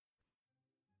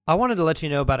I wanted to let you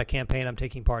know about a campaign I'm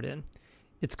taking part in.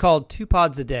 It's called 2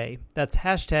 Pods a Day. That's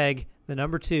hashtag the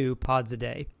number 2 Pods a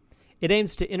Day. It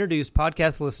aims to introduce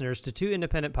podcast listeners to 2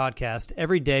 independent podcasts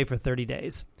every day for 30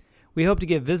 days. We hope to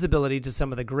give visibility to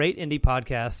some of the great indie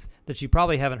podcasts that you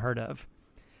probably haven't heard of.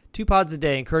 2 Pods a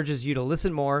Day encourages you to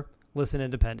listen more, listen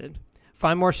independent.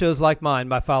 Find more shows like mine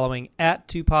by following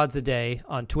 @2podsaday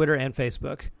on Twitter and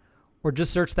Facebook, or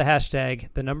just search the hashtag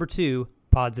the number 2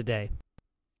 Pods a Day.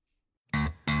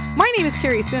 My name is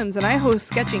Carrie Sims, and I host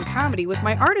Sketching Comedy with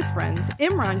my artist friends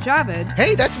Imran Javed.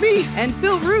 Hey, that's me! And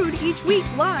Phil Rude each week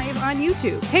live on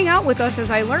YouTube. Hang out with us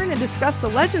as I learn and discuss the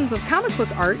legends of comic book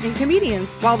art and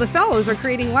comedians while the fellows are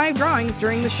creating live drawings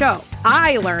during the show.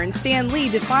 I learned Stan Lee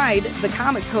defied the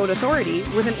Comic Code Authority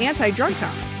with an anti-drug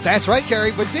comic. That's right,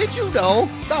 Carrie, but did you know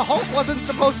the Hulk wasn't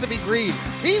supposed to be green?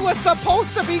 He was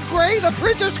supposed to be gray! The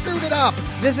printer screwed it up!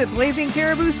 Visit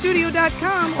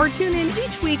BlazingCaribouStudio.com or tune in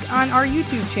each week on our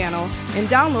YouTube channel and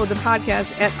download the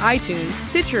podcast at iTunes,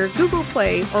 Stitcher, Google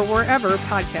Play, or wherever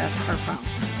podcasts are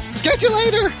found. Sketch you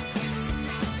later!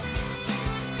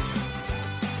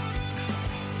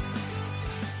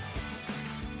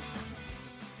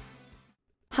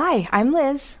 Hi, I'm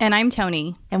Liz. And I'm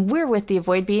Tony. And we're with the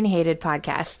Avoid Being Hated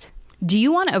podcast. Do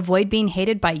you want to avoid being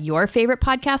hated by your favorite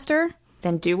podcaster?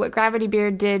 Then do what Gravity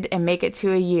Beard did and make it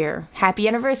to a year. Happy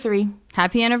anniversary.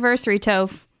 Happy anniversary,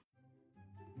 Toph.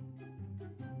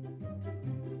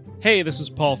 Hey, this is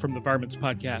Paul from the Varmints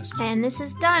Podcast. And this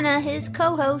is Donna, his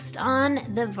co-host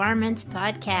on the Varmints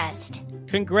Podcast.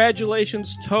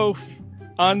 Congratulations, Toph,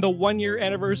 on the 1-year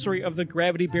anniversary of the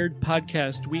Gravity Beard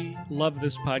Podcast. We love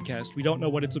this podcast. We don't know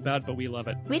what it's about, but we love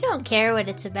it. We don't care what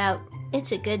it's about.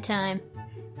 It's a good time.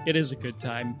 It is a good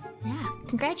time. Yeah.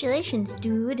 Congratulations,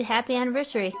 dude. Happy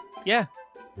anniversary. Yeah.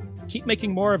 Keep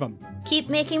making more of them. Keep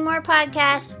making more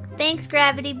podcasts. Thanks,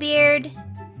 Gravity Beard.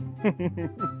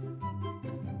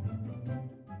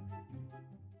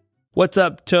 What's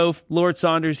up, Toph? Lord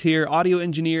Saunders here, audio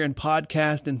engineer and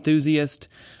podcast enthusiast.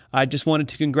 I just wanted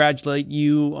to congratulate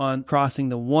you on crossing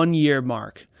the 1-year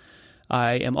mark.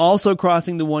 I am also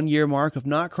crossing the 1-year mark of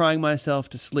not crying myself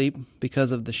to sleep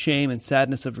because of the shame and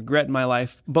sadness of regret in my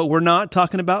life. But we're not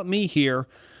talking about me here.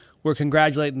 We're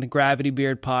congratulating the Gravity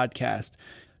Beard podcast.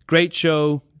 Great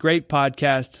show, great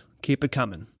podcast. Keep it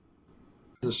coming.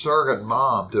 The surrogate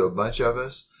mom to a bunch of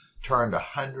us turned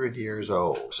 100 years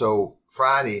old. So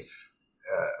Friday,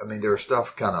 there was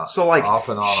stuff kind of off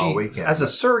and on all weekend. As a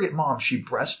surrogate mom, she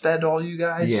breastfed all you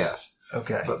guys? Yes.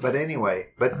 Okay. But anyway,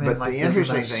 but the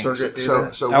interesting thing,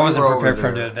 so I wasn't prepared for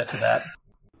him to admit to that.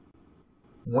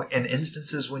 In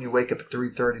instances when you wake up at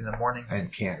 3:30 in the morning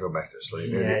and can't go back to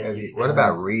sleep. What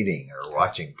about reading or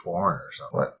watching porn or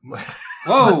something? What?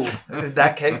 Whoa!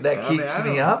 that keeps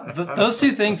me up. Those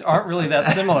two things aren't really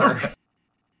that similar.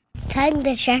 Time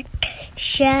to check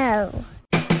show.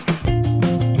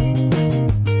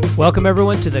 Welcome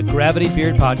everyone to the Gravity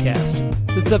Beard Podcast.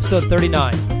 This is episode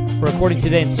 39. We're recording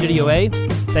today in Studio A.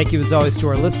 Thank you as always to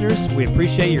our listeners. We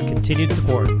appreciate your continued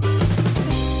support.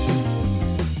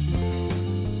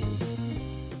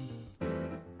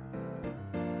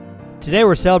 Today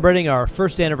we're celebrating our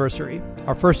first anniversary.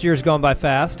 Our first year has gone by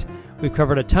fast. We've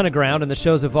covered a ton of ground and the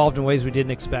show's evolved in ways we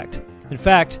didn't expect. In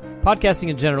fact, podcasting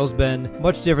in general has been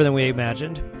much different than we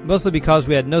imagined, mostly because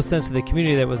we had no sense of the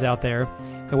community that was out there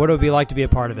and what it would be like to be a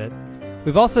part of it.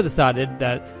 We've also decided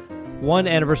that one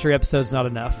anniversary episode is not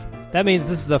enough. That means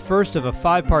this is the first of a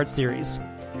 5-part series.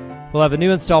 We'll have a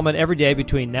new installment every day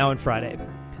between now and Friday.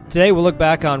 Today we'll look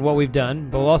back on what we've done,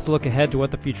 but we'll also look ahead to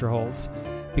what the future holds.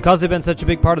 Because they've been such a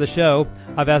big part of the show,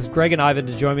 I've asked Greg and Ivan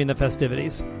to join me in the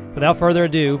festivities. Without further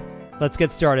ado, let's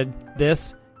get started.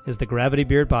 This is the Gravity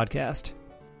Beard Podcast.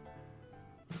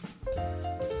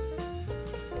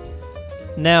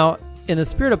 Now, in the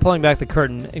spirit of pulling back the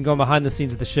curtain and going behind the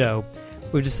scenes of the show,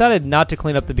 we've decided not to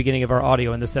clean up the beginning of our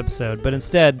audio in this episode, but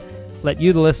instead let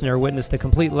you, the listener, witness the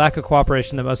complete lack of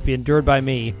cooperation that must be endured by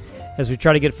me as we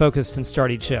try to get focused and start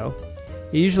each show.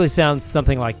 It usually sounds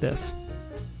something like this.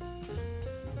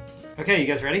 Okay, you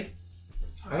guys ready?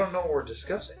 I don't know what we're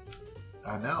discussing.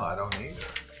 I know, I don't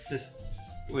either.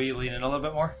 Will you lean in a little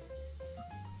bit more?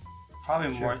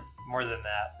 Probably Sure. more than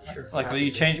that. Sure. Like, will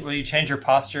you change your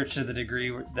posture to the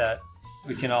degree that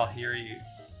we can all hear you?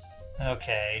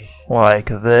 Okay. Like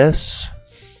this?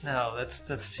 No,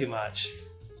 that's too much.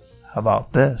 How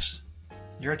about this?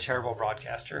 You're a terrible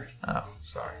broadcaster. Oh,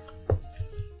 sorry.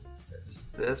 Is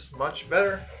this much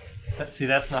better? See,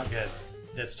 that's not good.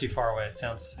 That's too far away. It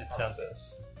sounds.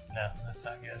 This? No, that's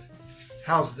not good.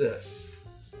 How's this?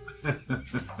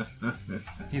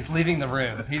 He's leaving the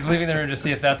room. He's leaving the room to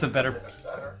see if that's a better.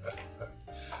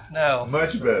 No.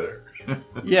 Much better.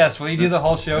 Yes, will you do the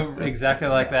whole show exactly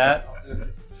like that?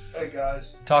 Hey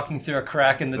guys, Talking through a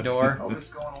crack in the door. hope it's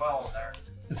going well in there.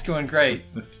 It's going great.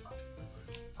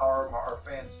 How are our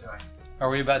fans doing? Are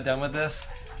we about done with this?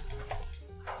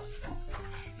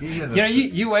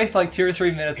 You waste like 2 or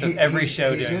 3 minutes of every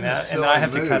show doing that, and I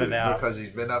have to cut it out. Because he's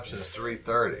been up since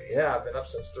 3:30. Yeah, I've been up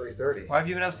since 3:30. Why have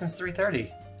you been up since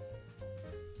 3:30?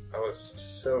 I was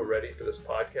so ready for this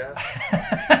podcast.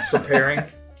 preparing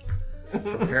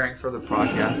for the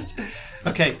podcast.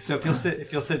 Okay, so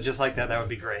if you'll sit just like that, that would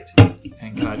be great.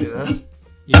 And can I do this?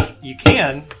 You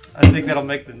can. I think that'll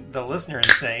make the listener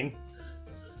insane.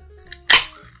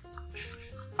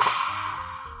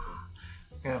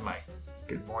 And my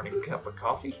good morning cup of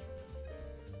coffee.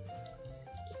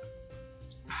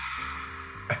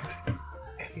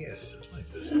 He is like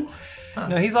this one.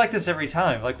 No, he's like this every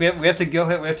time. Like we have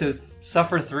to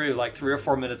suffer through like 3 or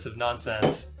 4 minutes of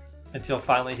nonsense until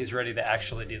finally he's ready to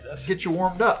actually do this. Get you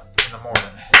warmed up in the morning.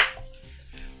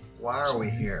 Why are we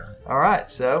here? All right,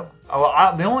 so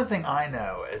the only thing I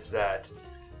know is that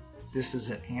this is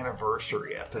an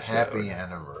anniversary episode. Happy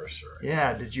anniversary.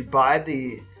 Yeah. Did you buy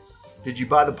the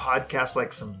podcast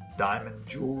like some diamond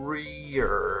jewelry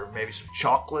or maybe some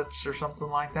chocolates or something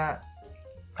like that?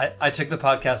 I took the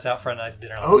podcast out for a nice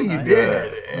dinner last night. Oh, you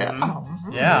did? Yeah.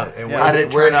 Mm-hmm. Yeah. And yeah.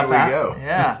 where did we go?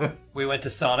 Yeah. We went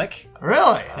to Sonic.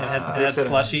 Really? And had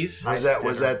slushies.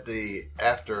 Was that the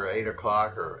after 8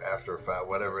 o'clock or after 5,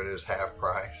 whatever it is, half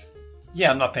price?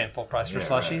 Yeah, I'm not paying full price for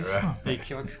slushies. Right.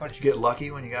 Did you get lucky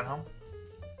when you got home?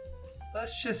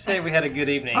 Let's just say we had a good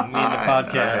evening, me and the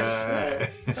podcast.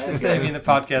 Let's just say me and the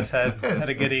podcast had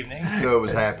a good evening. So it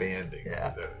was happy ending.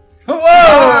 Yeah. Whoa!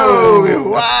 Oh,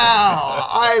 wow!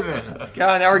 Ivan!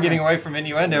 God, now we're getting away from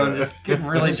innuendo and just getting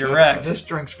really direct. This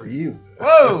drink's for you.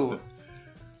 Whoa!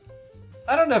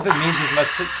 I don't know if it means as much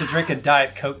to drink a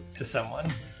Diet Coke to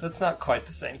someone. That's not quite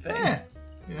the same thing.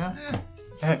 Yeah.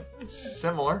 It's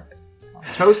similar. I'm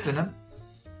toasting him.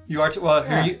 You are well.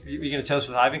 Yeah. Are you going to toast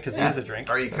with Ivan because he has a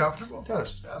drink? Are you comfortable?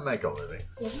 Toast. I'll make a living.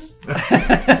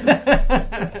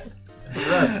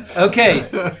 Okay,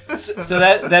 so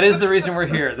that is the reason we're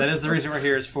here. That is the reason we're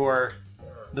here is for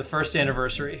the first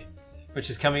anniversary, which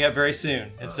is coming up very soon.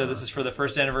 And so this is for the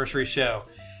first anniversary show.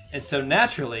 And so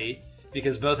naturally,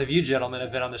 because both of you gentlemen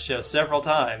have been on the show several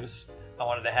times, I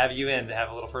wanted to have you in to have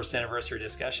a little first anniversary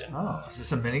discussion. Oh, is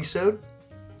this a mini-sode?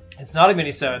 It's not a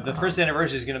mini-sode. The first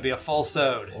anniversary is going to be a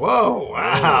full-sode. Whoa,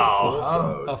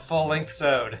 wow. A full-length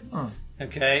sode.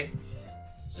 Okay?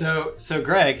 So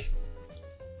Greg,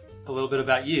 a little bit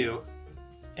about you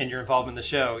and your involvement in the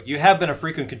show. You have been a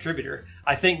frequent contributor.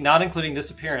 I think not including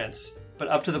this appearance, but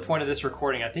up to the point of this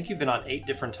recording, I think you've been on 8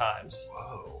 different times.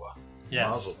 Whoa. Yes.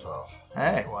 Mazel tov.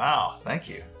 Hey, wow. Thank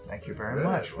you. Thank you very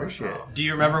much. Appreciate it. Do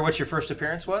you remember what your first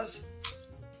appearance was?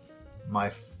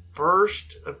 My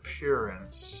first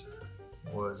appearance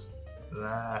was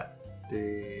that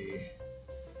the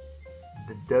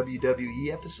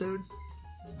WWE episode?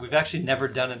 We've actually never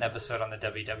done an episode on the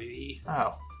WWE.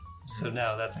 Oh. So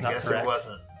no, that's not correct. I guess it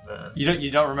wasn't.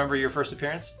 You don't remember your first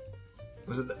appearance?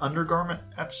 Was it the undergarment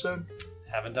episode?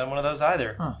 Haven't done one of those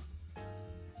either. Huh.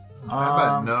 How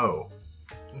about no?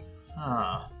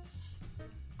 I'm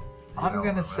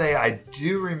going to say I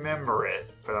do remember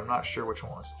it, but I'm not sure which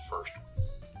one was the first one.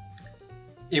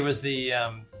 It was the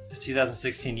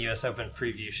 2016 U.S. Open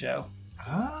preview show.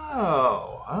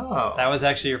 Oh. That was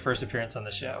actually your first appearance on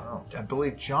the show. Oh, I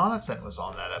believe Jonathan was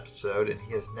on that episode, and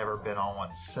he has never been on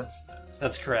one since then.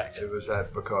 That's correct. It was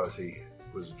that because he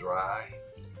was dry?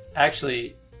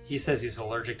 Actually, he says he's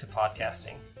allergic to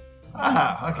podcasting. Okay.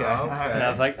 And I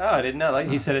was like, oh, I didn't know. Like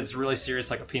he said, it's really serious,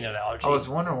 like a peanut allergy. I was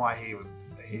wondering why he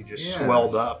just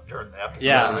swelled up during the episode.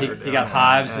 Yeah, he got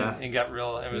hives and got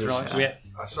real. It was really.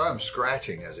 I saw him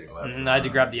scratching as he left. And I had to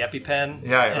grab the EpiPen.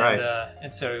 Yeah, right.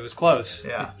 And so it was close.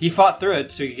 Yeah. He fought through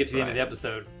it so he could get to the end of the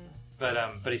episode, but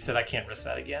he said I can't risk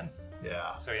that again.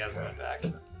 Yeah. So he hasn't went back.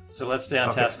 So let's stay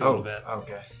on task a little bit.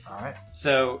 Okay. All right.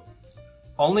 So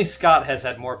only Scott has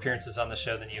had more appearances on the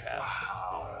show than you have.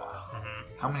 Wow.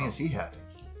 Mm-hmm. How many has he had?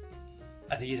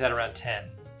 I think he's had around 10.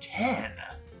 10?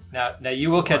 Now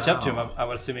you will catch up to him, I'm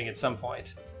assuming, at some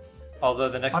point. Although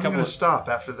the next I'm couple going to stop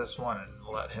after this one and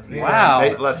let him be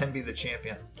let him be the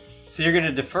champion. So you're going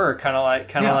to defer, kind of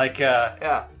like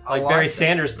Barry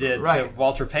Sanders did to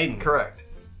Walter Payton. Correct.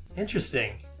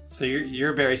 Interesting. So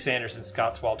you're Barry Sanders and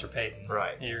Scott's Walter Payton.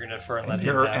 Right. And you're going to defer and let him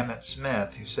You're down. Emmett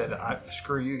Smith, who said,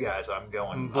 "Screw you guys, I'm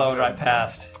going." Blowing right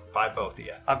past. By both of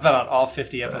you. I've been on all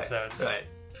 50 episodes. Right.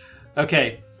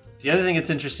 Okay. The other thing that's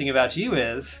interesting about you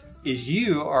is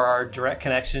you are our direct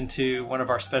connection to one of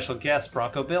our special guests,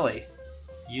 Bronco Billy.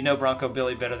 you know Bronco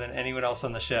Billy better than anyone else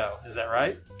on the show. Is that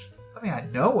right? I mean, I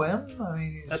know him. I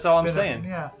mean, that's all I'm saying.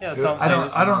 That's all I'm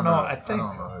saying. I don't know.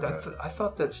 I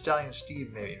thought that Stallion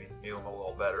Steve maybe knew him a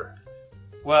little better.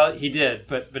 Well, he did,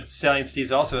 but Stallion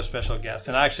Steve's also a special guest,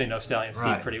 and I actually know Stallion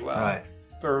Steve pretty well. Right.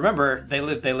 But remember, they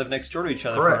lived next door to each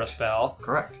other Correct. for a spell.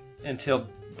 Correct. Until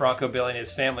Bronco Billy and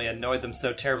his family annoyed them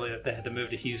so terribly that they had to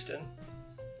move to Houston.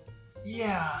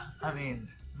 Yeah, I mean,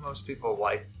 most people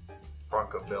like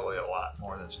Bronco Billy a lot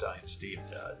more than Stallion Steve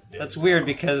does. That's weird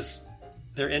because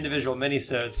their individual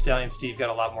minisodes, Stallion Steve got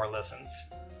a lot more listens.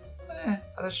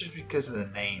 That's just because of the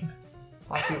name.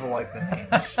 A lot of people like the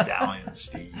name Stallion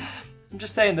Steve. I'm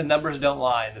just saying the numbers don't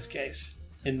lie in this case.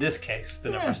 In this case, the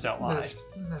numbers don't lie.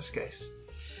 In this case.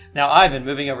 Now, Ivan,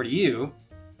 moving over to you,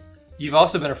 you've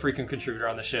also been a frequent contributor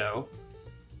on the show,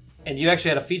 and you actually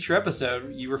had a feature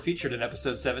episode. You were featured in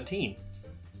episode 17.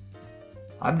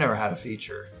 I've never had a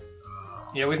feature.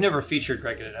 Yeah, we've never featured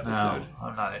Greg in an episode. No,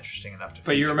 I'm not interesting enough to.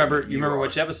 But you remember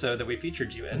which episode that we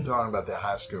featured you in? You're talking about the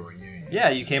high school reunion. Yeah,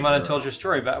 you came on and told your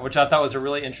story about, which I thought was a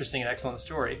really interesting and excellent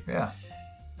story. Yeah.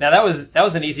 Now that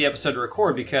was an easy episode to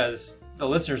record because the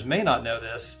listeners may not know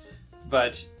this,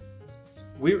 but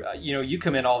you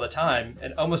come in all the time,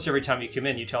 and almost every time you come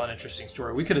in, you tell an interesting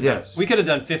story. We could have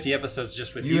done 50 episodes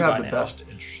just with you. You have the best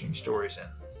interesting stories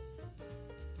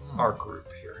in our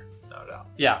group here, no doubt.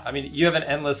 Yeah, I mean, you have an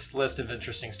endless list of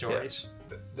interesting stories.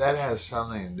 Yes. That has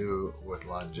something to do with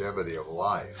longevity of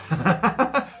life.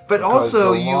 But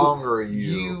also, the longer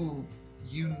you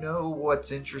know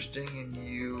what's interesting, and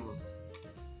you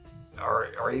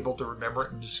are able to remember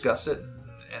it and discuss it,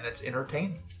 and it's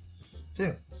entertaining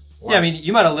too. Yeah, I mean,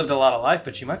 you might have lived a lot of life,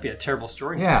 but you might be a terrible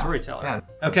storyteller. Yeah.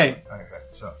 Okay.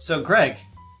 So, Greg.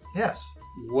 Yes.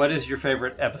 What is your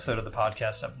favorite episode of the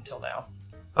podcast up until now?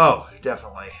 Oh,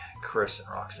 definitely Chris and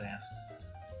Roxanne.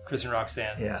 Chris and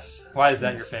Roxanne. Yes. Why is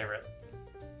that your favorite?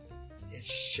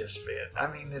 It's just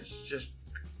it's just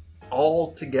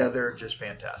all together just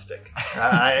fantastic.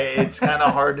 It's kind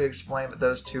of hard to explain, but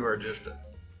those two are just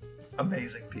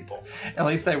amazing people. At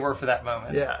least they were for that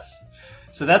moment. Yes.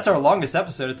 So that's our longest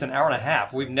episode. It's an hour and a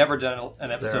half. We've never done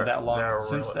an episode that long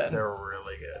since then. They're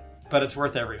really good. But it's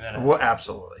worth every minute. Well,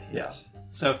 absolutely. Yes.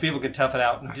 So if people could tough it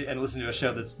out and listen to a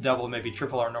show that's double, maybe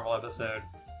triple our normal episode,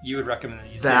 you would recommend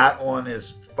that you That one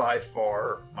is by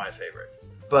far my favorite.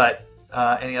 But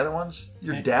any other ones?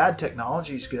 Your Dad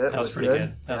Technology's good. That was pretty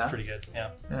good. That was pretty good.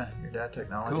 Yeah. Yeah. Your Dad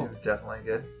Technology was definitely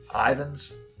good.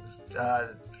 Ivan's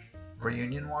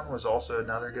reunion one was also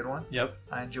another good one. Yep.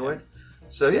 I enjoyed.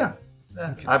 So yeah.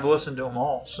 Okay. I've listened to them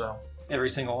all. So every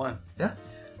single one. Yeah.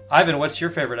 Ivan, what's your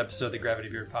favorite episode of the Gravity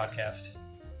Beard podcast?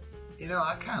 You know,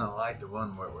 I kind of like the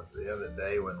one where the other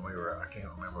day when we were, I can't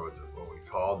remember what we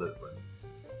called it, when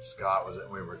Scott was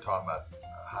we were talking about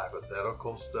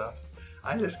hypothetical stuff.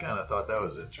 I just kind of thought that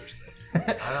was interesting.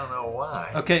 I don't know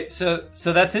why. Okay, so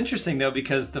that's interesting though,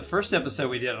 because the first episode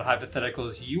we did on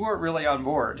hypotheticals, you weren't really on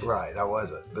board. Right, I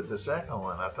wasn't. But the second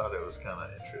one, I thought it was kind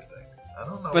of interesting. I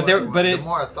don't know. But the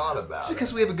more I thought about it,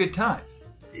 because we have a good time.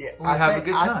 Yeah, I have a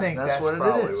good time. I think that's what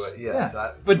probably it is. What. Yes,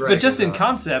 yeah. But just in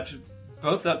concept,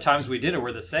 both the times we did it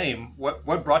were the same.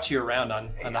 What brought you around on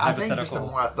the hypothetical? I think just the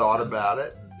more I thought about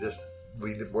it, just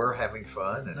we were having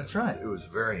fun, and that's right. It was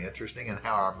very interesting, and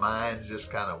how our minds just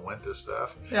kind of went to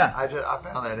stuff. Yeah, I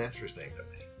found that interesting to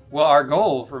me. Well, our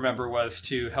goal, remember, was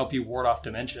to help you ward off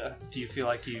dementia. Do you feel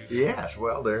like you've? Yes.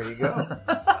 Well, there you go.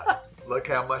 Look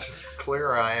how much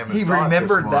clearer I am. He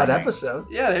remembered that episode.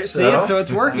 Yeah, so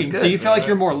it's working. So you feel like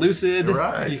you're more lucid.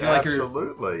 Right. You feel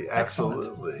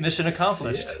absolutely. Mission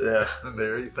accomplished. Yeah.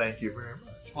 Thank you very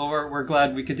much. Well, we're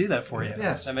glad we could do that for you.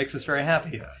 Yes. That makes us very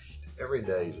happy. Yes. Every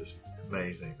day is just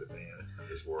amazing to be in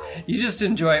this world. You just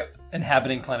enjoy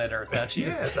inhabiting planet Earth, don't you?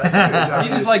 Yes, I do.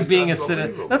 You just like being a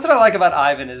citizen. That's what I like about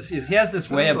Ivan is he has this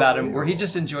way about him where he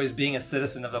just enjoys being a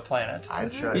citizen of the planet.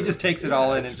 That's right. He just takes it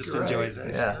all in and just enjoys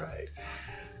it. That's right.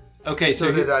 Okay,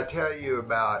 so did I tell you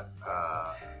about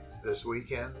this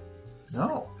weekend?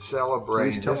 No.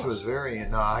 Celebrating. This was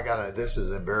this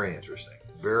is very interesting.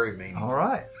 Very meaningful. All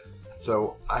right.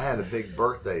 So I had a big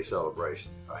birthday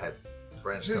celebration. I had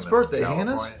friends come in. Whose birthday? From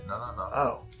Hannah's? No.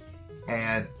 Oh.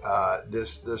 And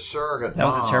the surrogate That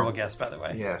was mom, a terrible guess, by the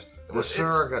way. Yes. The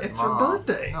surrogate mom. It's her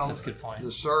birthday. No, that's a good point.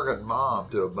 The surrogate mom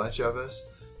to a bunch of us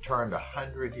turned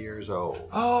 100 years old.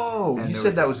 Oh, and you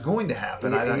said that was going to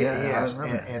happen. Yes.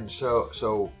 And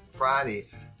so Friday,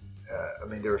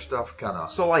 there was stuff kind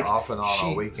of off and on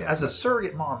all weekend. As a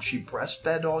surrogate mom, she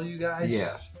breastfed all you guys?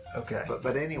 Yes. Okay.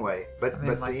 But anyway,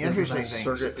 the interesting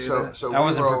thing, so I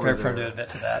wasn't prepared for him to admit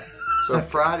to that. So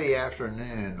Friday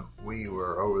afternoon, we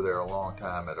were over there a long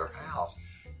time at her house,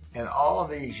 And all of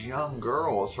these young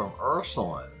girls from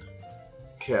Ursuline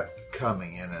kept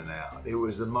coming in and out. It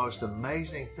was the most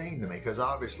amazing thing to me because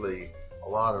obviously a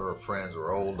lot of her friends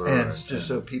were older. And it's just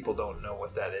so people don't know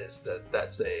what that is,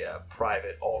 that's a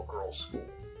private all-girls school.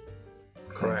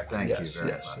 Correct. Thank you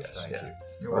very much. Thank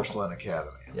you. Ursuline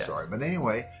Academy. I'm sorry. But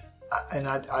anyway,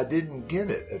 I didn't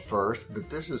get it at first, but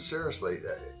this is seriously,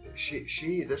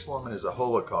 this woman is a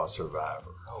Holocaust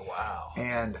survivor. Oh, wow.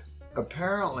 And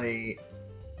apparently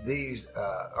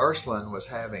Ursuline was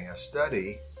having a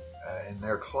study in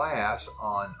their class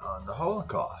on the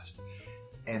Holocaust.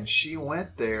 And she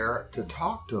went there to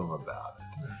talk to them about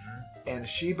it. And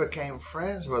she became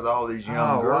friends with all these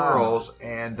young girls,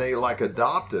 and they like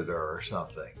adopted her or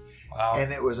something. Wow.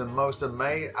 And it was the most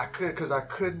amazing. I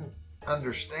couldn't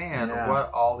understand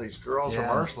what all these girls from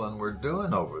Ursuline were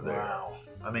doing over there. Wow.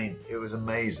 I mean, it was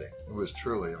amazing. It was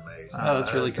truly amazing. Oh,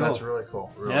 that's really cool. That's really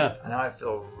cool. Really. Yeah. And I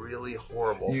feel really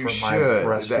horrible You for my should.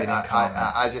 breastfeeding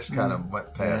comment. I just kind of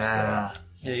went past that.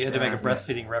 Yeah, you had to make a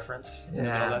breastfeeding reference.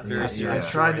 That very serious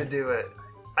I tried story. to do it.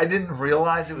 I didn't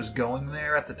realize it was going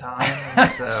there at the time.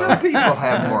 So. Some people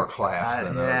have more class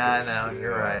than others. I know.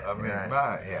 You're right. I mean, you're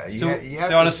right. you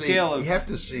have on to a see, scale of... you have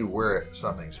to see where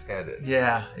something's headed.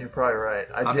 Yeah, you're probably right.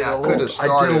 I did I a could have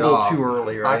started a little off, too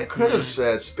early, right? I could have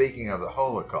said, speaking of the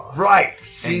Holocaust. Right.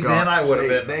 See, then I would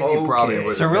have been Then you probably would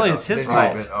have So really been, it's his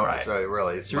then you'd fault. have been, So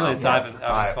really it's my it's fault. Ivan's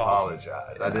I fault.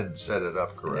 apologize. I didn't set it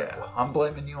up correctly. Yeah, I'm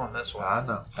blaming you on this one. I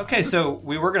know. Okay, so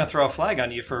we were going to throw a flag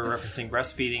on you for referencing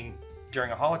breastfeeding during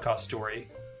a Holocaust story,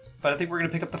 but I think we're going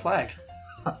to pick up the flag.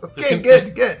 Okay,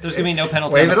 good. There's going to be no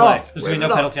penalty Wave on the it play. off. There's going to be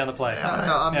no penalty on the play. No,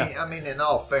 I mean, in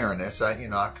all fairness, I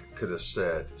could have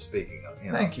said, speaking of,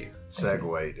 Thank you.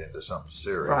 segued into something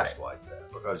serious like that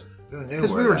because who knew?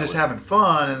 Because we were just having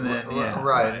fun, and then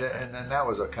right, and then that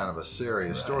was a kind of a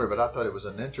serious story, but I thought it was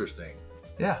an interesting.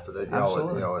 For that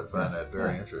absolutely. Y'all would find that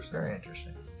very interesting. Very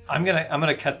interesting. I'm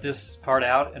gonna cut this part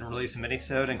out and release a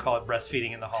minisode and call it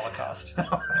breastfeeding in the Holocaust.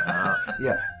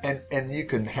 And you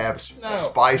can have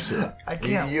Spicer. I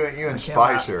can't. You and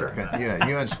Spicer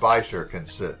can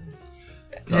sit.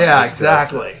 And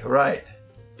exactly. Right.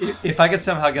 If I could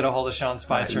somehow get a hold of Sean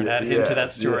Spicer and add him to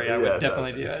that story, I would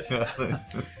definitely do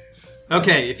it.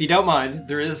 Okay, if you don't mind,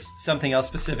 there is something else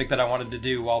specific that I wanted to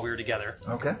do while we were together.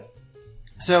 Okay.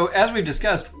 So, as we've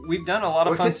discussed, we've done a lot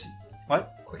of fun...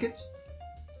 What? Quick hits?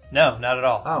 No, not at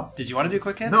all. Oh. Did you want to do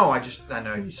quick hits? No, I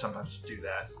know you sometimes do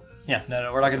that. Yeah,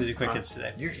 no, we're not going to do quick hits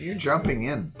today. You're jumping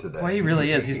in today. Well, he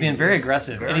really is. He's being very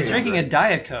aggressive. And he's drinking a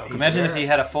Diet Coke. Imagine if he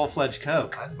had a full-fledged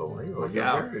Coke. Unbelievable.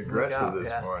 You're very aggressive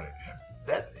this morning.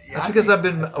 That's because I've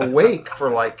been awake for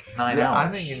like 9 hours. I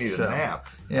think you need a nap.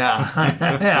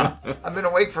 Yeah. I've been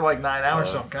awake for like 9 hours,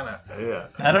 so I'm kind of...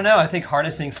 I don't know. I think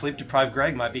harnessing sleep-deprived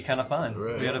Greg might be kind of fun.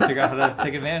 Right. We got to figure out how to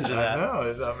take advantage of that. I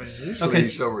know. I mean, usually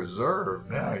he's so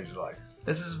reserved. Now he's like...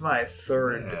 This is my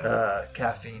third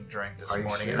caffeine drink this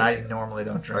morning, serious? and I normally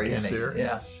don't drink any. Are you serious?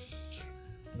 Yes.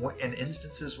 In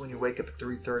instances when you wake up at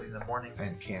 3:30 in the morning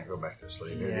and can't go back to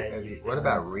sleep. Yeah, what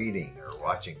about reading or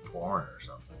watching porn or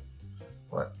something?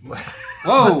 What?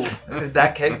 Whoa!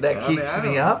 that keeps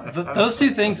me up? Those two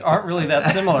things aren't really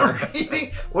that similar.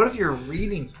 What if you're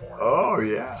reading porn? Oh,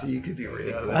 yeah. So you could be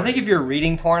reading porn. I think if you're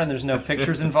reading porn and there's no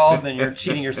pictures involved, then you're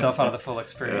cheating yourself out of the full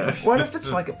experience. What if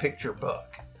it's like a picture book?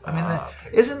 I mean,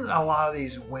 isn't a lot of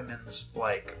these women's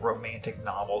like romantic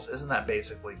novels? Isn't that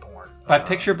basically porn? By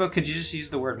picture book, could you just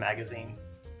use the word magazine?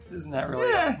 Isn't that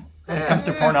really? When it comes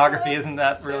to pornography, isn't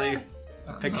that really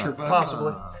a picture book?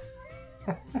 Possibly.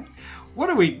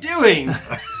 What are we doing?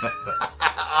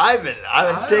 Ivan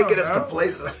taking us to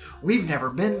places we've never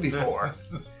been before.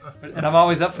 And I'm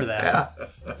always up for that.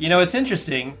 Yeah. You know, it's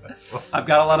interesting. I've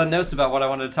got a lot of notes about what I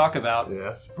wanted to talk about.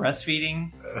 Yes.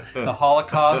 Breastfeeding, the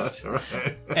Holocaust,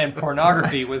 and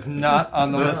pornography was not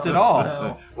on the list at all.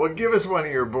 No. Well, give us one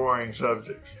of your boring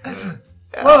subjects.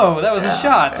 Whoa, that was a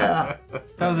shot.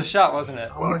 That was a shot, wasn't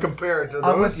it? Well, compared to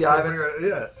those... I'm with you, Ivan.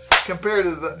 Compared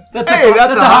to the...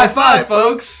 That's a high five,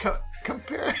 folks.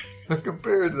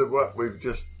 Compared to what we've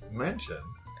just mentioned,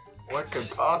 what could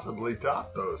possibly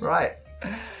top those? Right.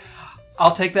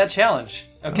 I'll take that challenge.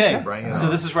 Okay. Bring it So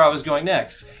on. this is where I was going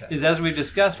next. Is as we've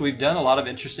discussed, we've done a lot of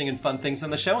interesting and fun things on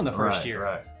the show in the first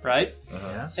year. Right?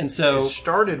 Yes. And so... It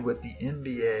started with the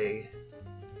NBA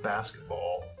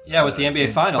basketball. Yeah, with the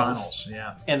NBA Finals.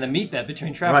 Yeah. And the meet bet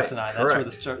between Travis and I. That's where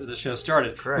the show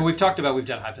started. But we've talked about, we've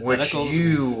done hypotheticals. Which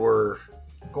you were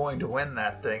going to win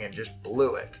that thing and just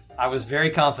blew it. I was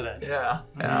very confident. Yeah.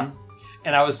 Mm-hmm.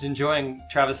 And I was enjoying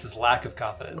Travis's lack of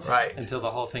confidence. Right. Until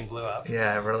the whole thing blew up.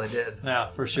 Yeah, it really did.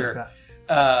 Yeah, for sure.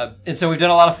 Okay. And so we've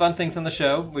done a lot of fun things on the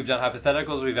show. We've done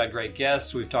hypotheticals. We've had great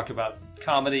guests. We've talked about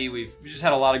comedy. We've just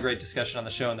had a lot of great discussion on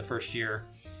the show in the first year.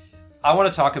 I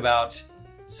want to talk about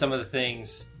some of the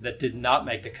things that did not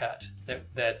make the cut,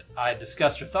 that I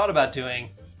discussed or thought about doing,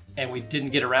 and we didn't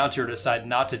get around to or decide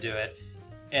not to do it.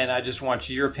 And I just want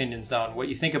your opinions on what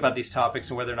you think about these topics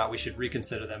and whether or not we should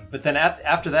reconsider them. But then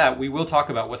after that, we will talk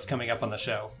about what's coming up on the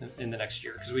show in the next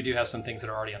year, because we do have some things that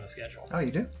are already on the schedule. Oh,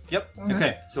 you do? Yep.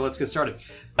 Okay, so let's get started.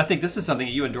 I think this is something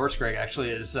that you endorsed, Greg, actually,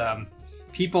 is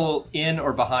people in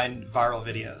or behind viral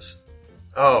videos.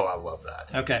 Oh, I love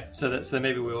that. Okay, so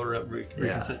maybe we will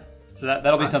reconsider. So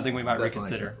that'll be something we might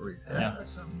reconsider.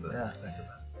 That's something to think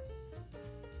about.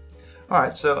 All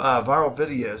right, so viral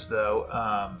videos, though.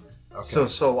 Okay.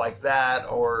 So like that,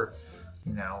 or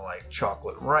like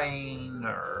Chocolate Rain,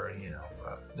 or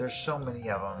there's so many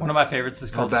of them. One of my favorites is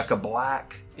called Rebecca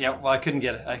Black. Yeah, well, I couldn't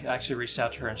get it. I actually reached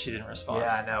out to her and she didn't respond.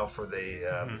 Yeah, I know for the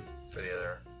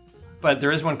other. But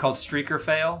there is one called Streaker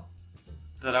Fail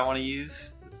that I want to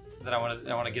use. That I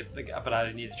want to get but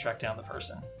I need to track down the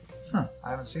person. Huh,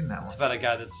 I haven't seen that It's one. about a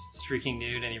guy that's streaking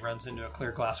nude and he runs into a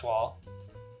clear glass wall.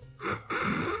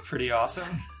 It's pretty awesome.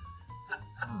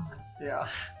 Yeah.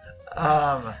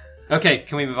 Okay,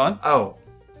 can we move on? Oh,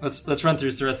 let's run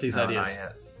through the rest of these ideas, not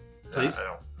yet. please. I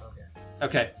don't.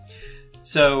 Okay,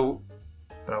 so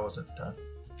But I wasn't done.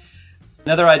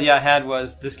 another idea I had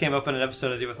was this came up in an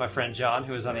episode I did with my friend John,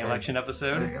 who was on the election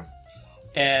episode, There you go.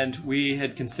 and we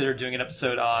had considered doing an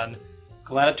episode on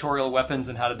gladiatorial weapons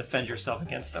and how to defend yourself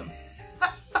against them.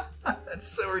 That's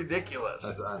so ridiculous.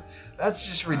 That's That's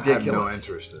just I have ridiculous. no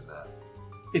interest in that.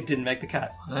 It didn't make the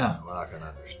cut. Yeah. Well, I can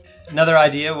understand. Another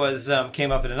idea was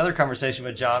came up in another conversation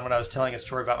with John when I was telling a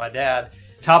story about my dad.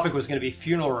 Topic was going to be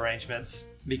funeral arrangements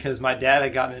because my dad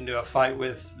had gotten into a fight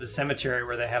with the cemetery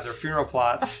where they have their funeral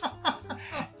plots.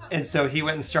 And so he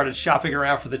went and started shopping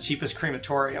around for the cheapest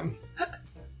crematorium.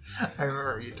 I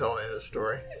remember you told me this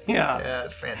story. Yeah. Yeah,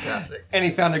 it's fantastic. And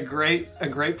he found a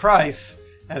great price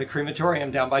at a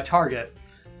crematorium down by Target.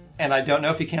 And I don't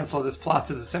know if he canceled his plots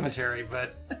at the cemetery,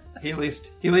 but he at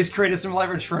least created some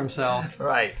leverage for himself.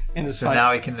 Right. In his So fight.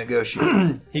 now he can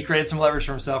negotiate. He created some leverage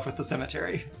for himself with the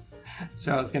cemetery.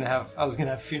 So I was gonna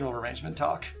have funeral arrangement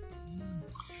talk.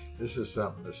 This is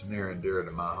something that's near and dear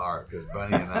to my heart because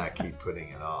Bunny and I keep putting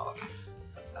it off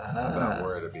about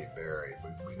where to be buried.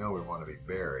 We know we want to be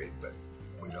buried, but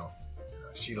we don't.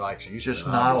 She likes you, Just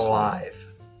not obviously. alive.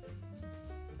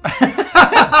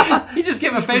 He just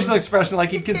gave a facial expression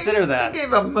like he'd consider that. He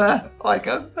gave him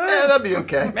that'd be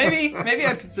okay. Maybe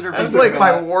I'd consider. That's visiting like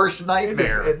my that. worst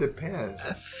nightmare. It depends.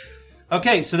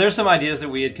 Okay, so there's some ideas that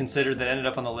we had considered that ended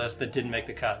up on the list that didn't make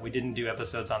the cut. We didn't do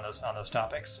episodes on those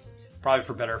topics, probably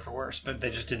for better or for worse, but they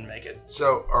just didn't make it.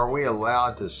 So, are we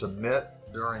allowed to submit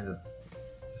during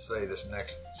this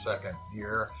next second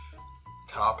year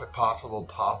possible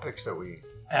topics that we?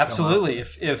 Absolutely.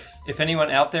 If anyone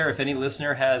out there, if any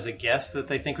listener has a guest that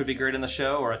they think would be great on the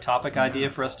show or a topic idea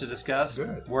for us to discuss,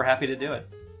 we're happy to do it.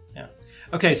 Yeah.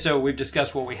 Okay, so we've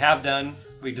discussed what we have done.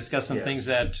 We discussed some things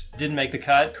that didn't make the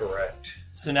cut. Correct.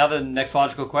 So now the next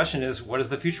logical question is, what does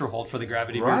the future hold for the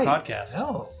Gravity Beard podcast?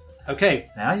 Oh,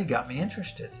 Okay. now you got me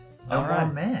interested. No All more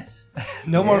right. mess.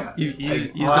 No more. You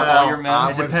used up all your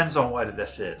mess. It depends on what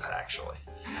this is, actually.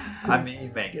 I mean,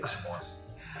 you may get some more.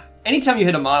 Anytime you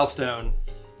hit a milestone,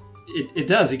 it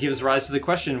does. It gives rise to the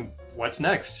question, what's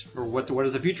next? Or what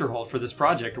does the future hold for this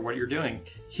project or what you're doing?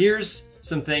 Here's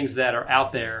some things that are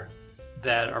out there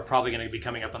that are probably going to be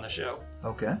coming up on the show.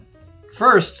 Okay.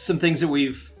 First, some things that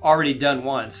we've already done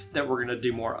once that we're going to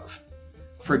do more of.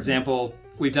 For example,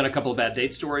 we've done a couple of bad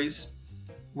date stories.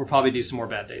 We'll probably do some more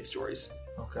bad date stories.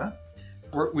 Okay.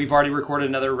 We've already recorded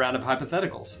another round of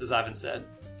hypotheticals, as Ivan said.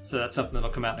 So that's something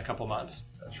that'll come out in a couple months.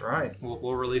 That's right.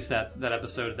 We'll release that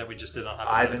episode that we just did on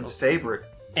hypotheticals. Ivan's favorite.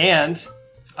 And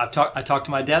I talked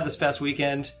to my dad this past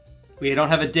weekend. We don't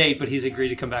have a date, but he's agreed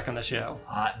to come back on the show.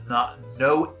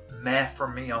 No math for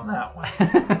me on that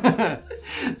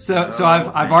one. So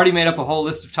I've already made up a whole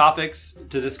list of topics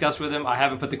to discuss with him. I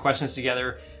haven't put the questions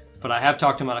together, but I have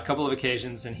talked to him on a couple of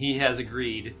occasions, and he has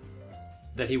agreed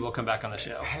that he will come back on the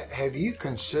show. Have you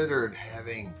considered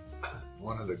having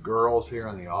one of the girls here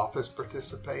in the office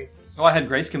participate? Oh, I had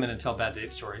Grace come in and tell bad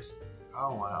date stories.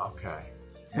 Oh, wow. Okay.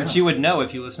 Which you would know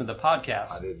if you listen to the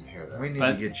podcast. I didn't hear that. We need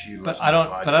to get you. But I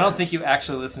don't think you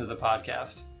actually listen to the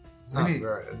podcast.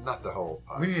 Not the whole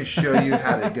podcast. We need to show you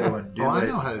how to go and do it. I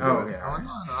know how to do it. Yeah. I'm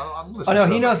Oh listening no, to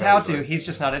he them knows how to. occasionally. He's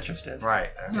just not interested. Right.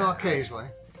 Okay. No, occasionally.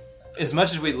 As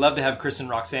much as we'd love to have Chris and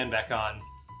Roxanne back on,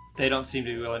 they don't seem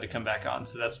to be willing to come back on.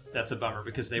 So that's a bummer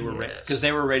because they were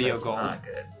radio That's gold, not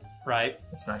good. right?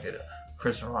 That's not good.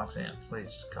 Chris and Roxanne,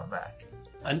 please come back.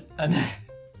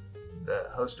 the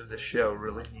host of this show,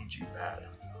 really needs you bad.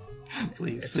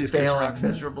 Please, It's Chris failing Roxon.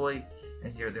 miserably,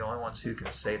 and you're the only ones who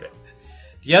can save it.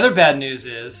 The other bad news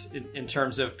is, in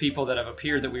terms of people that have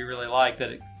appeared that we really like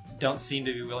that don't seem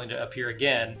to be willing to appear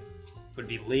again, would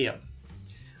be Liam.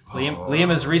 Liam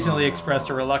has recently expressed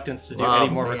a reluctance to do any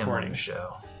more Liam on recording. the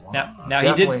show. Now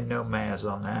Definitely he did. no Maz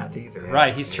on that either.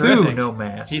 Right, he's terrific. No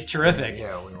Maz. He's terrific.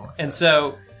 Yeah, we want And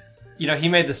so, he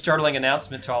made the startling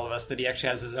announcement to all of us that he actually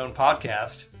has his own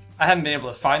podcast. I haven't been able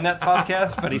to find that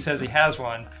podcast, but he says he has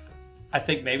one. I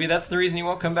think maybe that's the reason he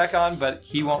won't come back on, but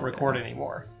he won't record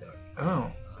anymore.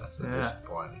 Oh, that's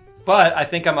disappointing. But I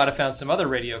think I might have found some other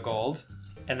radio gold,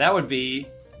 and that would be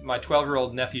my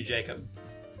 12-year-old nephew Jacob,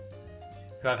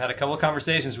 who I've had a couple of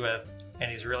conversations with,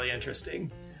 and he's really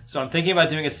interesting. So I'm thinking about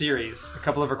doing a series, a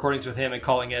couple of recordings with him, and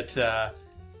calling it The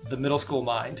Middle School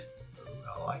Mind.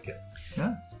 I like it.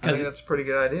 Yeah, I think that's a pretty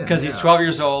good idea. Because he's 12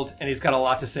 years old, and he's got a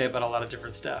lot to say about a lot of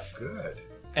different stuff. Good.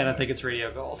 And I think it's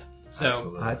radio gold.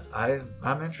 So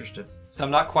I'm interested. So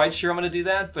I'm not quite sure I'm going to do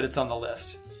that, but it's on the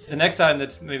list. The next item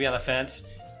that's maybe on the fence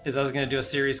is I was going to do a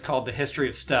series called The History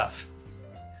of Stuff,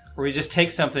 where we just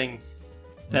take something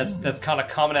that's kind of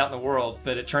common out in the world,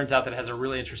 but it turns out that it has a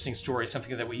really interesting story,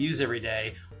 something that we use every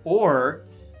day, or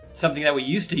something that we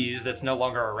used to use that's no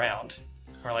longer around.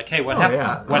 Or like, hey, what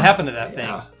happened? What happened to that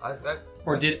thing?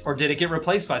 Or did it get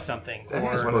replaced by something? That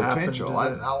has potential. I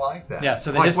like that. Yeah.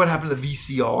 So what happened to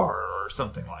VCR or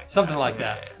something like that? Something like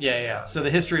that. Yeah. So the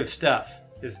history of stuff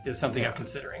is something I'm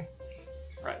considering.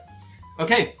 Right.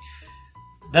 Okay.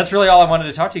 That's really all I wanted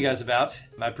to talk to you guys about.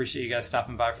 I appreciate you guys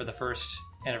stopping by for the first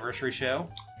anniversary show.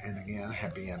 And again,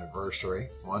 happy anniversary.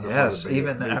 Wonderful. Yes, to be,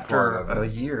 even be after part of a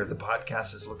it. year, the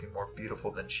podcast is looking more beautiful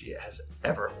than she has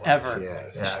ever looked. Ever.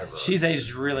 Yes, ever. She's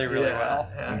aged really, really well.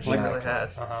 Yeah, she Exactly. really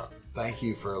has. Thank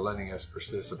you for letting us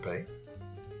participate.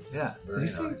 Yeah. Very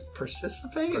Did you nice. say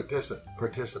participate?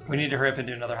 Participate. We need to hurry up and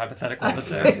do another hypothetical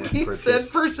episode. He said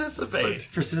participate.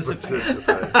 Participate.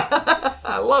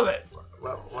 I love it.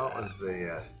 What was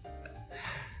the...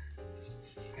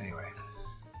 Anyway.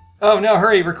 Oh, no,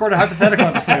 hurry. Record a hypothetical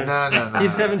episode. No.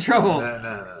 He's having trouble.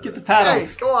 No. Get the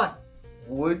paddles. Hey, go on.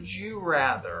 Would you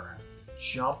rather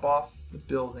jump off the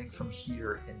building from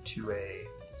here into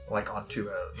onto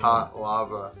a Hot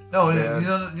lava. No, bed. you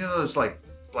know those like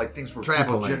things where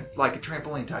Trampoline. people like a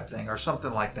trampoline type thing or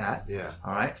something like that. Yeah.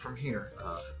 All right, from here.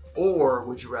 Or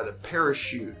would you rather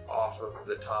parachute off of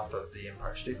the top of the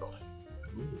Empire State Building?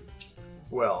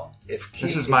 Well, if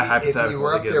This is my hypothetical if you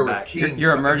were to up get there it with back. King,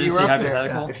 Your if you emergency were up there-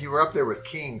 hypothetical? if you were up there with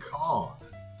King Kong,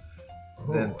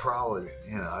 then probably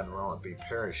I'd want to be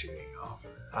parachuting off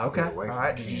of it. Okay. Get away All from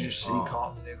right. Did you King just see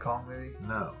Kong. the new Kong movie?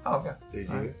 No. Oh, okay. Did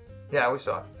All you? right. Yeah, we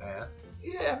saw it. And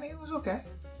Yeah, I mean, it was okay.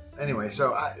 anyway,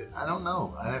 so I don't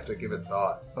know. I'd have to give it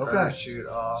thought. Okay. Parachute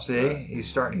off. See, he's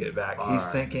starting to get back. All He's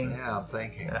right. thinking. Yeah, I'm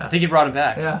thinking. I think you brought him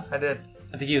back. Yeah, I did.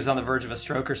 I think he was on the verge of a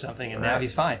stroke or something, and now Right.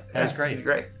 he's fine. That was great. He's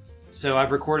great. So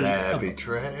I've recorded. Happy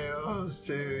trails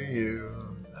to you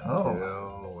Oh.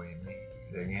 until we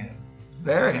meet again.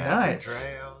 Very Happy nice.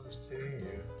 trails to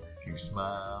you. Keep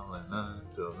smiling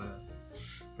until then.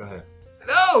 Go ahead.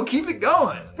 No, keep it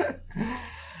going.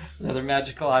 Another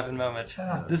magical Ivan moment.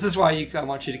 This is why I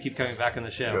want you to keep coming back on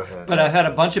the show. Go ahead. But I've had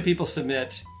a bunch of people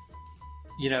submit,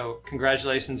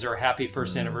 congratulations or happy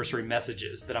first anniversary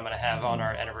messages that I'm going to have on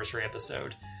our anniversary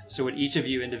episode. So would each of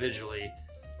you individually,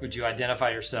 would you identify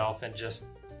yourself and just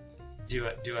do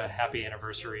a happy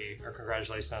anniversary or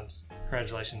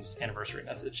congratulations anniversary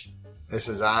message? This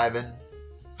is Ivan.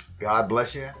 God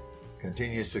bless you.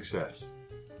 Continued success.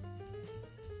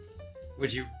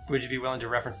 Would you be willing to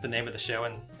reference the name of the show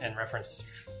and reference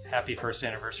happy first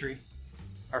anniversary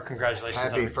or congratulations?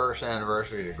 Happy first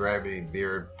anniversary to Gravity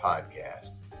Beard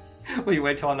Podcast. Will you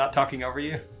wait till I'm not talking over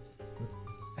you?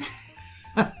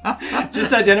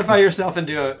 Just identify yourself and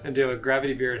do a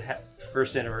Gravity Beard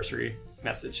first anniversary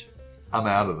message. I'm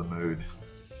out of the mood.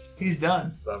 He's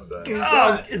done. I'm done.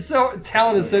 Oh, it's so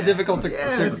talent is so difficult to.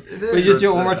 Yes, it is. Will you just do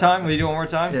it one more time? Will you do it one more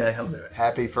time? Yeah, he'll do it.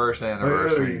 Happy first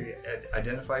anniversary.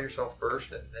 Identify yourself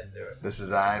first and then do it. This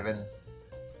is Ivan,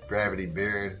 Gravity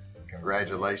Beard.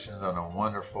 Congratulations on a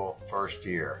wonderful first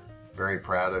year. Very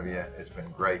proud of you. It's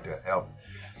been great to help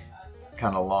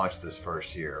kind of launch this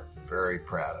first year. Very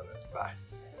proud of it. Bye.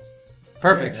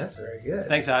 Perfect. Yeah, that's very good.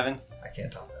 Thanks, Ivan. I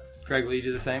can't top that. Greg, will you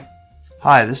do the same?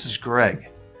 Hi, this is Greg.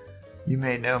 You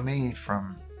may know me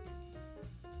from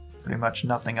pretty much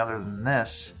nothing other than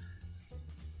this.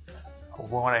 I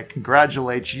want to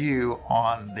congratulate you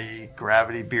on the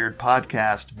Gravity Beard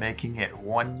podcast, making it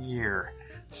 1 year.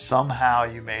 Somehow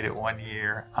you made it 1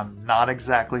 year. I'm not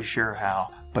exactly sure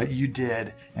how, but you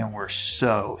did, and we're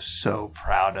so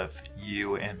proud of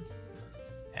you and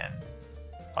and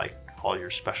like all your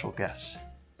special guests.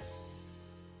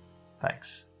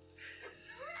 Thanks.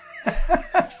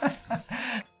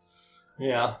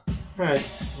 Yeah. All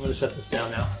right. I'm going to shut this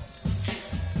down now.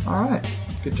 All right.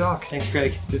 Good talk. Thanks,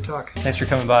 Greg. Good talk. Thanks for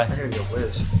coming by. I gotta go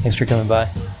whiz. Thanks for coming by.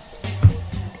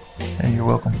 Hey, you're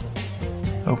welcome.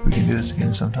 Hope we can do this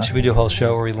again sometime. Should we do a whole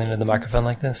show where we lean into the microphone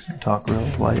like this? Talk real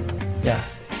light. Yeah.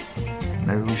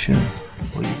 Maybe we should.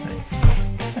 What do you think?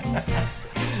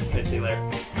 See you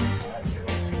later.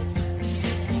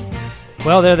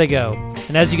 Well, there they go.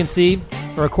 And as you can see,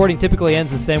 a recording typically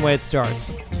ends the same way it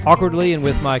starts, awkwardly and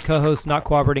with my co-host not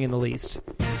cooperating in the least.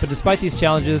 But despite these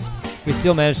challenges, we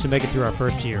still managed to make it through our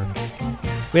first year.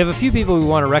 We have a few people we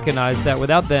want to recognize that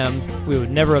without them, we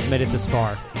would never have made it this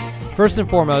far. First and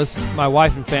foremost, my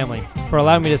wife and family, for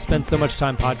allowing me to spend so much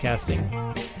time podcasting.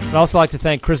 I'd also like to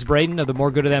thank Chris Braden of the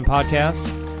More Good of Them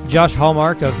podcast, Josh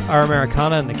Hallmark of Our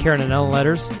Americana and the Karen and Ellen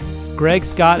letters, Greg,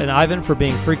 Scott, and Ivan for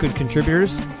being frequent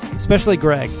contributors, especially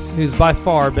Greg, who's by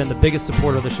far been the biggest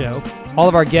supporter of the show, all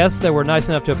of our guests that were nice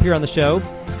enough to appear on the show,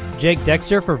 Jake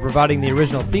Dexter for providing the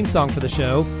original theme song for the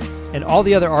show, and all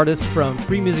the other artists from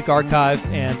Free Music Archive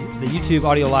and the YouTube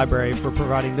Audio Library for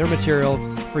providing their material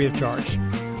free of charge.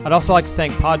 I'd also like to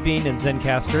thank Podbean and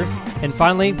Zencastr. And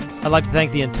finally, I'd like to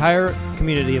thank the entire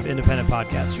community of independent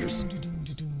podcasters.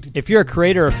 If you're a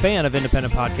creator or fan of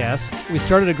independent podcasts, we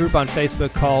started a group on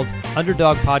Facebook called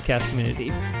Underdog Podcast Community.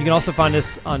 You can also find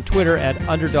us on Twitter at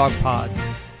Underdog Pods.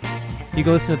 You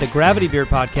can listen to the Gravity Beard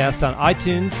podcast on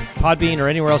iTunes, Podbean, or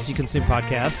anywhere else you consume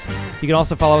podcasts. You can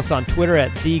also follow us on Twitter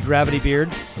at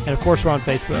TheGravityBeard, and of course we're on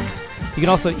Facebook. You can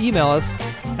also email us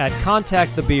at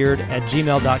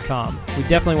contactthebeard@gmail.com. We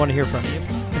definitely want to hear from you.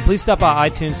 And please stop by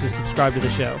iTunes to subscribe to the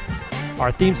show.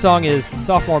 Our theme song is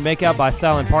Sophomore Makeout by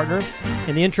Silent Partner.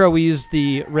 In the intro, we used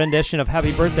the rendition of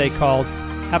Happy Birthday called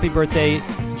Happy Birthday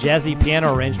Jazzy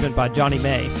Piano Arrangement by Johnny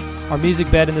May. Our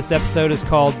music bed in this episode is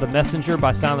called The Messenger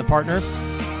by Silent Partner.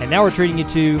 And now we're treating you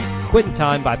to Quittin'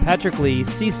 Time by Patrick Lee,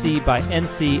 CC by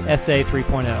NCSA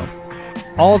 3.0.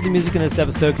 All of the music in this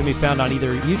episode can be found on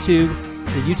either YouTube,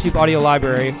 the YouTube Audio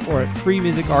Library, or at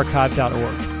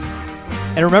freemusicarchive.org.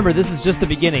 And remember, this is just the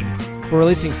beginning. We're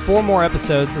releasing 4 more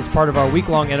episodes as part of our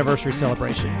week-long anniversary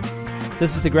celebration.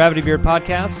 This is the Gravity Beard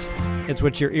Podcast. It's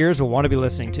what your ears will want to be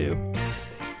listening to.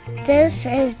 This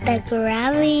is the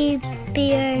Gravity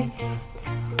Beard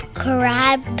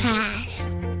Crabcast.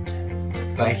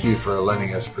 Thank you for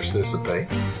letting us participate.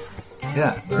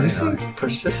 Yeah, very nice.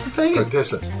 Participate?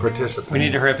 Participate. We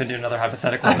need to hurry up and do another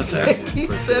hypothetical episode. He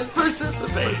said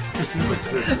participate.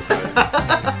 Participate.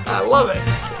 I love it.